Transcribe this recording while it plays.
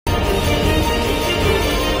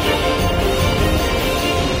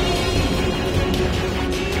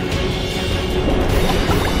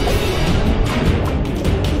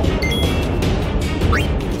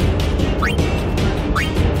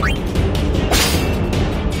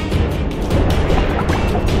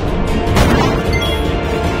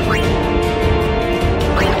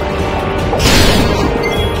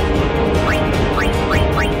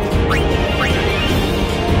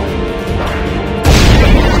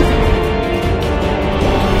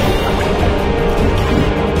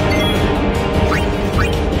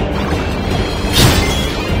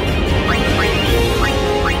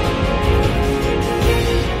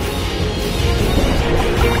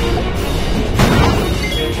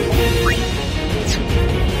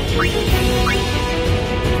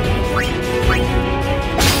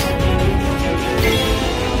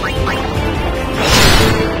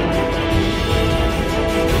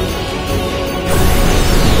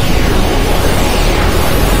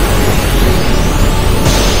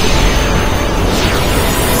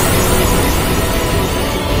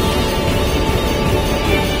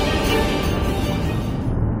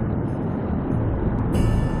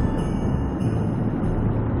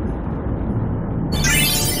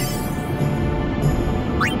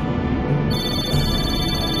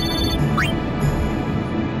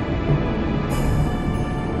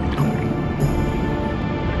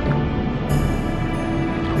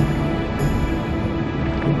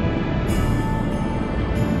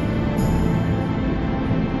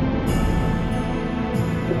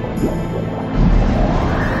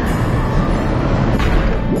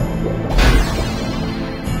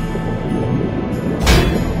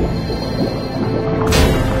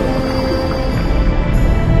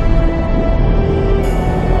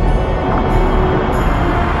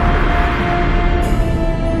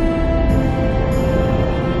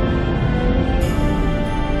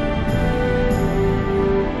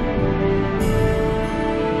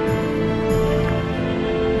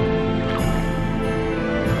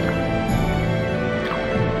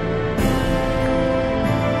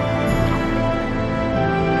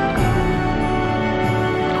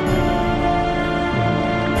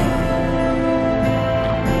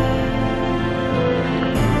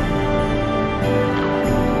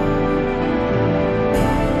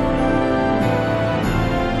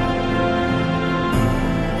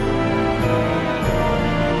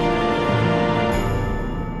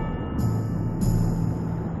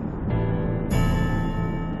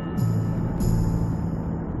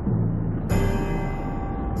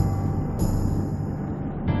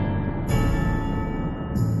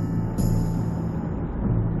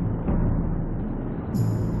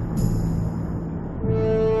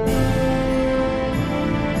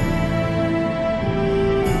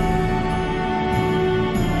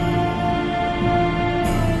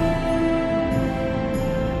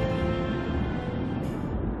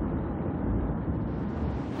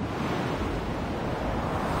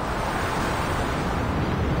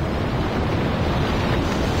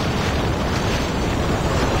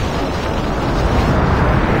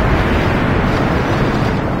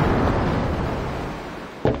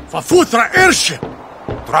a futra ersje.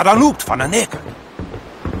 Trada loopt van een nek.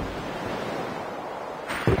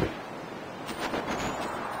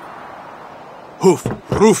 Hoof,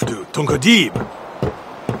 roefdu, tungadib.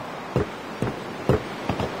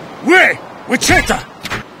 We, Wichita!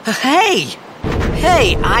 Hey!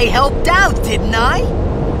 Hey, I helped out, didn't I?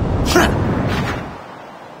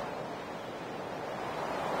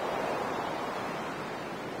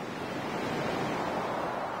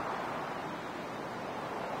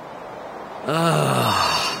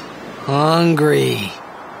 Hungry.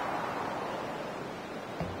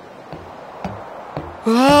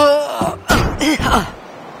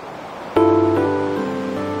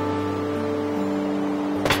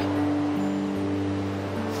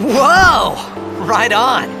 Whoa! Right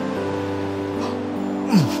on.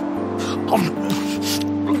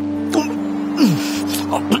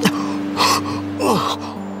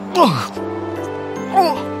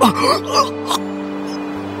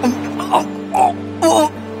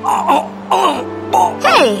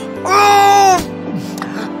 Hey!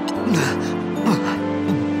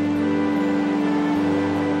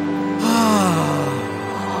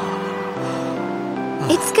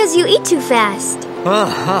 It's 'cause you eat too fast.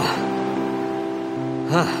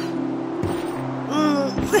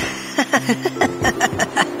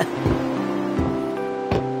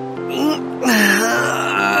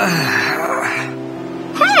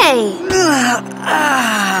 Hey!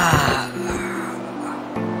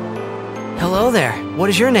 Hello there. What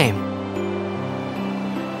is your name?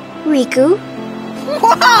 Riku?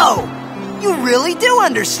 Whoa! You really do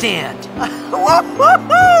understand.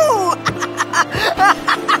 Whoa-hoo-hoo!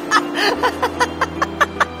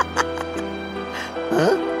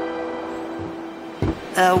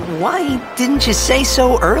 Why didn't you say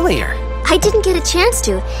so earlier? I didn't get a chance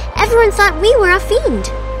to. Everyone thought we were a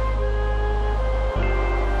fiend.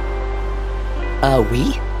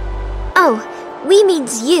 We? Oh, we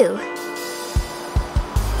means you.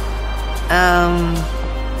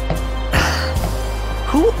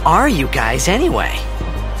 Who are you guys anyway?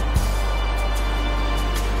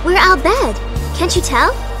 We're Al-Bed. Can't you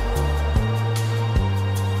tell?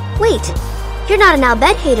 Wait, you're not an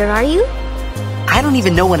Al-Bed hater, are you? I don't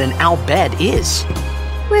even know what an Al-Bed is.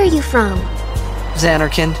 Where are you from?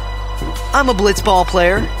 Xanarkand. I'm a blitzball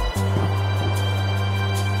player.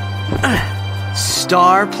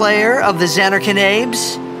 Star player of the Xanarkand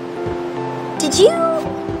Abes. Did you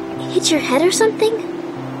hit your head or something?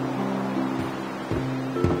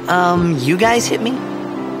 You guys hit me?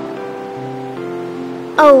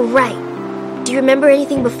 Oh, right. Do you remember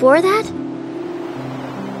anything before that?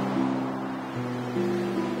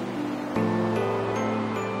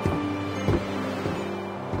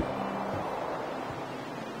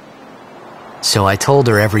 So I told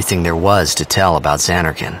her everything there was to tell about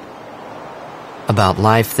Xanarkand. About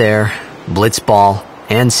life there, Blitzball,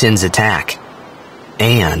 and Sin's attack.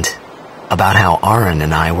 And about how Aaron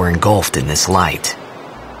and I were engulfed in this light.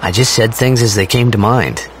 I just said things as they came to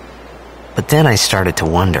mind. But then I started to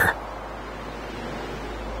wonder.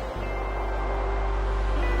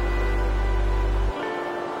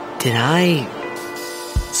 Did I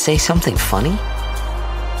say something funny?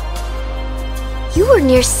 You were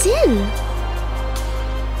near Sin.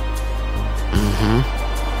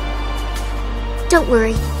 Don't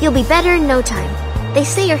worry, you'll be better in no time. They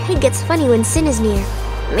say your head gets funny when Sin is near.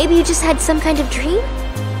 Maybe you just had some kind of dream?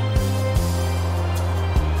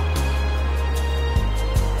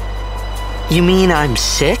 You mean I'm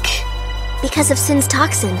sick? Because of Sin's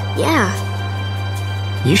toxin, yeah.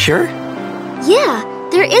 You sure? Yeah,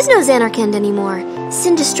 there is no Xanarkand anymore.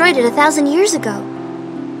 Sin destroyed it 1,000 years ago.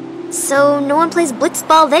 So no one plays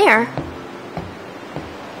blitzball there.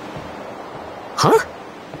 Huh?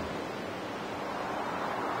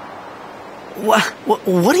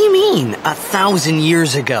 What do you mean, 1,000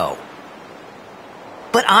 years ago?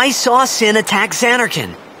 But I saw Sin attack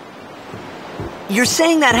Xanarkand. You're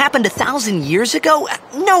saying that happened 1,000 years ago?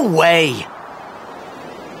 No way!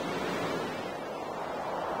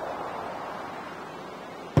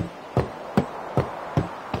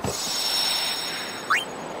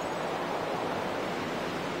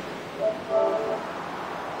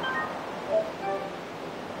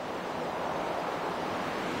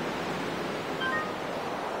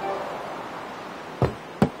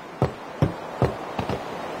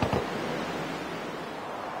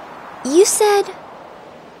 You said...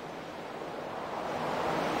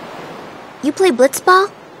 You play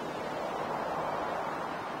blitzball?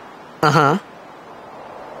 Uh-huh.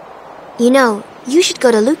 You know, you should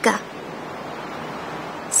go to Luca.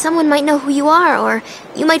 Someone might know who you are, or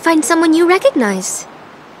you might find someone you recognize.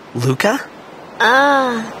 Luca?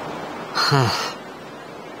 Ah. Huh.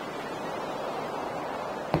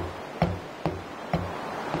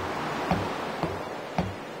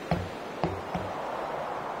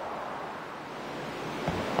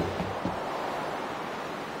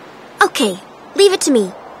 Okay, leave it to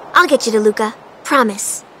me. I'll get you to Luca.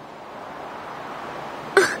 Promise.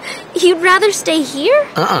 You'd rather stay here?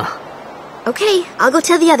 Okay, I'll go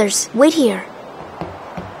tell the others. Wait here.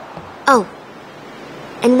 Oh,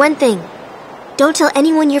 and one thing. Don't tell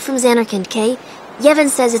anyone you're from Xanarkand, okay? Yevon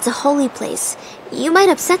says it's a holy place. You might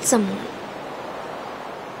upset someone.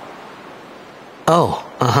 Oh,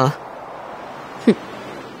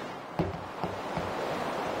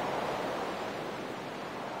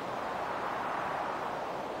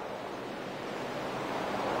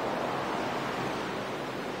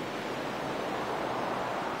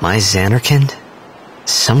 My Xanarkand?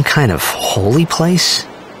 Some kind of holy place?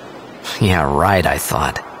 Yeah, right, I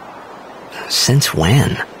thought. Since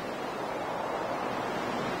when?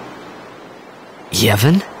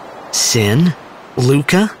 Yevon? Sin?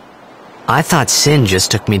 Luca? I thought Sin just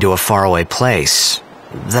took me to a faraway place,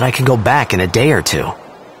 that I could go back in a day or two.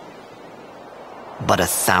 But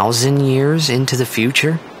 1,000 years into the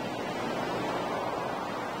future?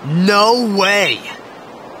 No way!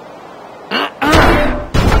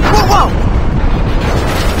 Whoa!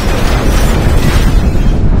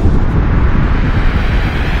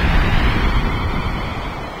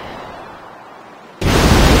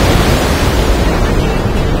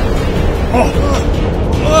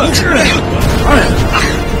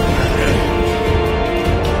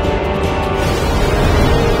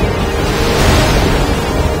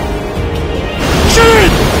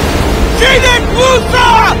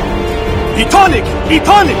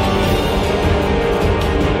 Etonic!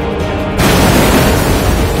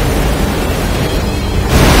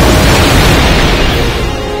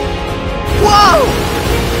 Whoa!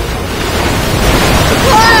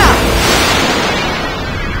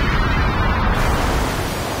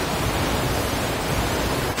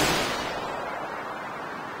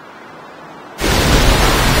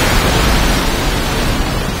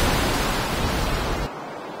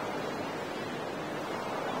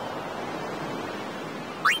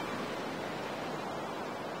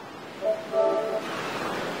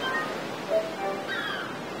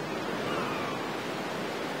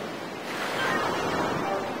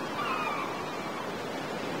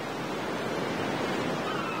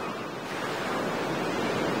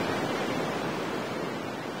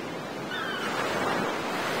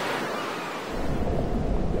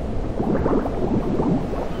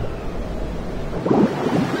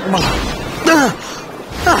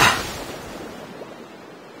 Ah!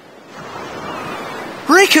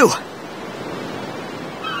 Riku!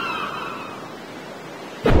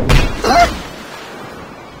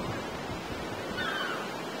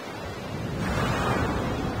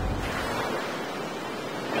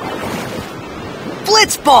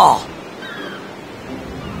 Blitzball!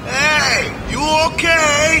 Hey, you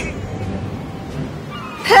okay?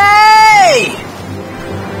 Hey!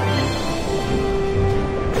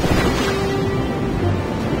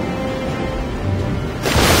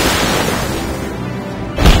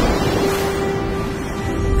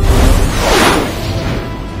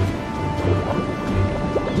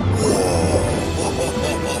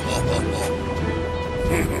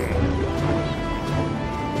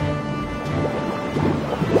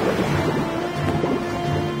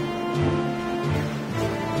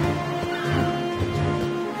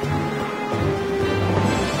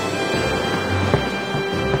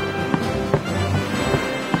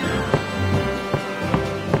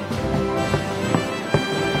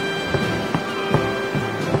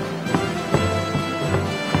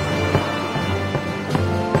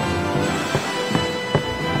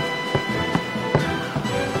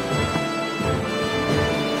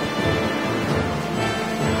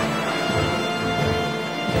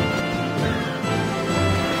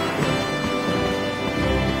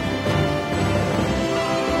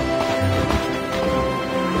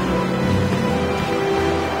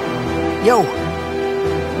 Yo.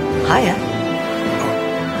 Hiya.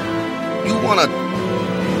 You wanna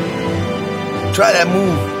try that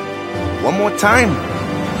move one more time?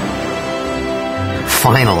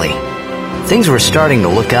 Finally. Things were starting to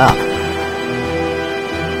look up.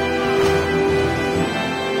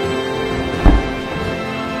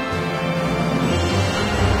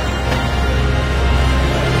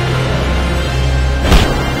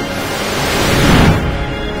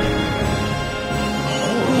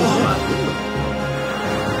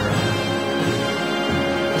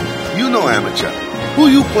 Amateur. Who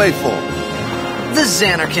you play for? The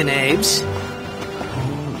Xanarkand Abes.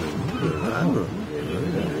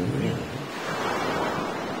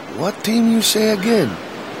 What team you say again?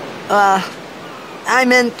 I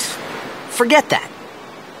meant, forget that.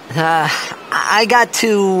 I got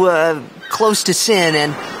too, close to Sin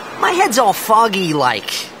and my head's all foggy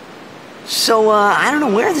like. So, I don't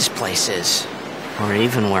know where this place is. Or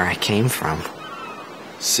even where I came from.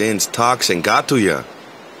 Sin's toxin got to you.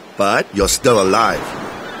 But you're still alive.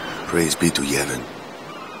 Praise be to Yevon.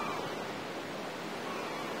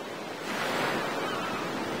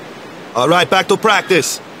 All right, back to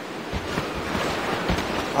practice.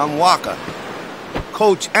 I'm Waka,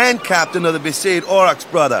 coach and captain of the Besaid Aurochs,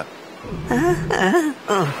 brother.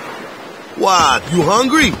 What, you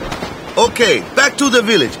hungry? Okay, back to the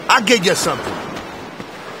village. I'll get you something.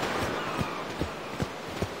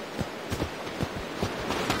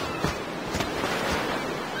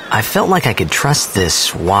 I felt like I could trust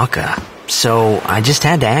this Waka, so I just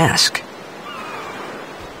had to ask.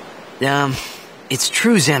 It's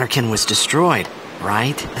true Zanarkand was destroyed,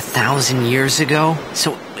 right? 1,000 years ago?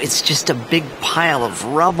 So it's just a big pile of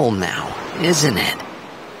rubble now, isn't it?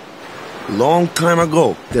 Long time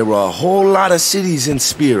ago, there were a whole lot of cities in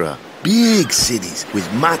Spira. Big cities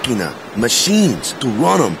with machina, machines to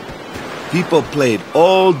run them. People played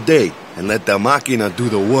all day and let the machina do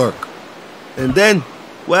the work. And then,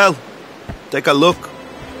 well, take a look.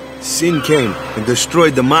 Sin came and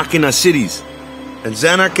destroyed the machina cities. And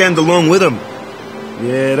Zanarkand along with him.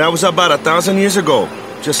 Yeah, that was about 1,000 years ago.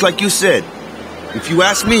 Just like you said. If you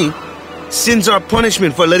ask me, Sin's our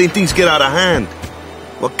punishment for letting things get out of hand.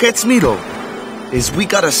 What gets me, though, is we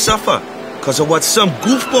gotta suffer because of what some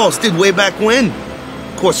goofballs did way back when.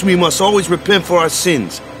 Of course, we must always repent for our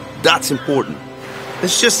sins. That's important.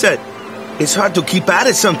 It's just that it's hard to keep at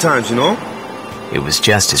it sometimes, you know? It was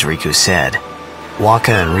just as Riku said.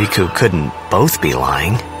 Waka and Riku couldn't both be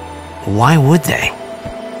lying. Why would they?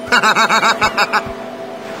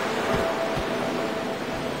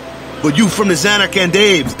 But you from the Zanarkand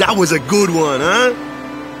Apes, that was a good one, huh?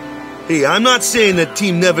 Hey, I'm not saying that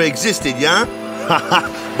team never existed, yeah?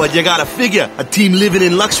 But you gotta figure, a team living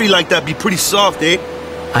in luxury like that be pretty soft, eh?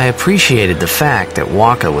 I appreciated the fact that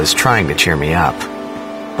Waka was trying to cheer me up.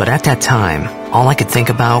 But at that time, all I could think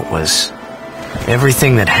about was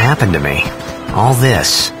everything that happened to me. All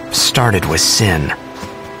this started with Sin.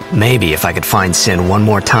 Maybe if I could find Sin one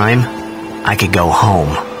more time, I could go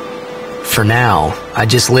home. For now, I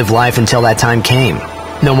just live life until that time came.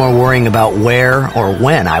 No more worrying about where or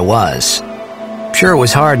when I was. Sure, it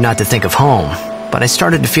was hard not to think of home, but I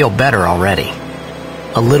started to feel better already.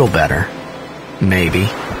 A little better, maybe.